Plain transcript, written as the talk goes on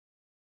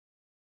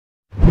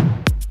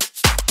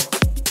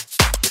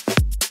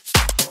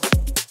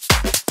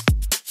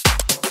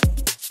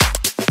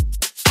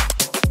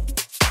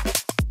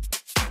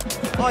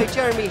Hi,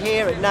 Jeremy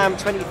here at NAMM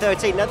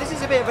 2013. Now this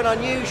is a bit of an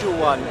unusual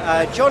one.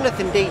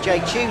 Jonathan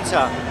DJ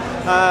Tutor,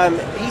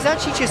 he's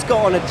actually just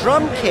got on a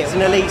drum kit, it's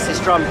an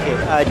Alesis drum kit,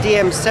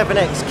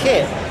 DM7X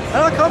kit. And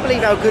I can't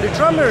believe how good a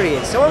drummer he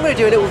is. So I'm going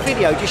to do a little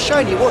video just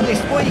showing you what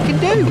you can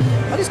do.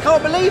 I just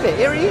can't believe it.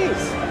 Here he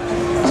is.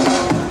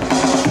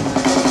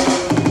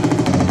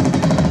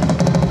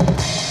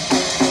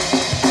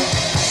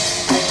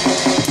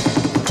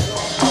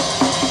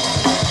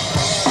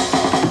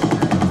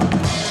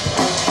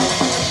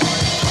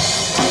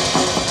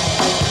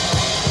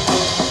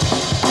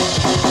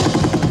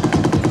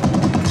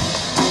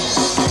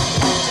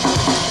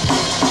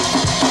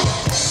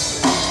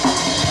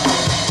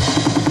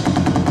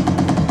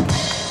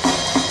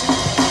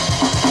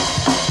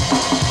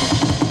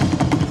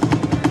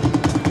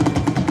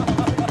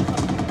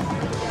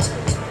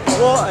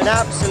 What an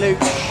absolute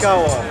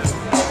show-off.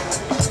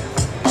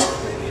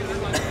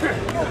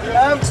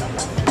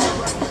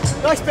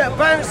 Nice bit of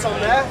bounce on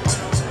there.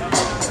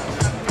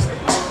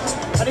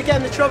 And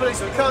again, the trouble is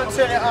we can't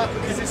turn it up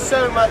because there's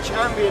so much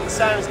ambient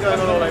sounds going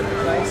on all over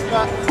the place.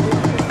 But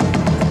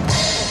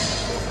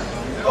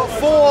we've got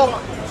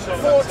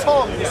four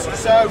toms,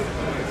 so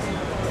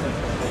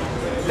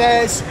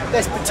there's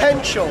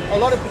potential, a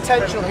lot of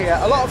potential here.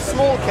 A lot of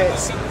small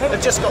kits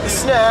have just got the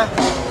snare,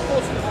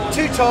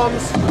 2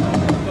 toms,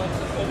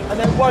 and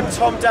then 1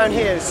 tom down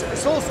here.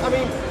 It's also, I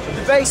mean,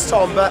 the bass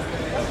tom, but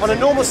on a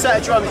normal set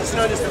of drums it's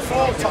known as the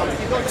floor tom.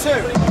 You've got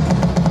 2.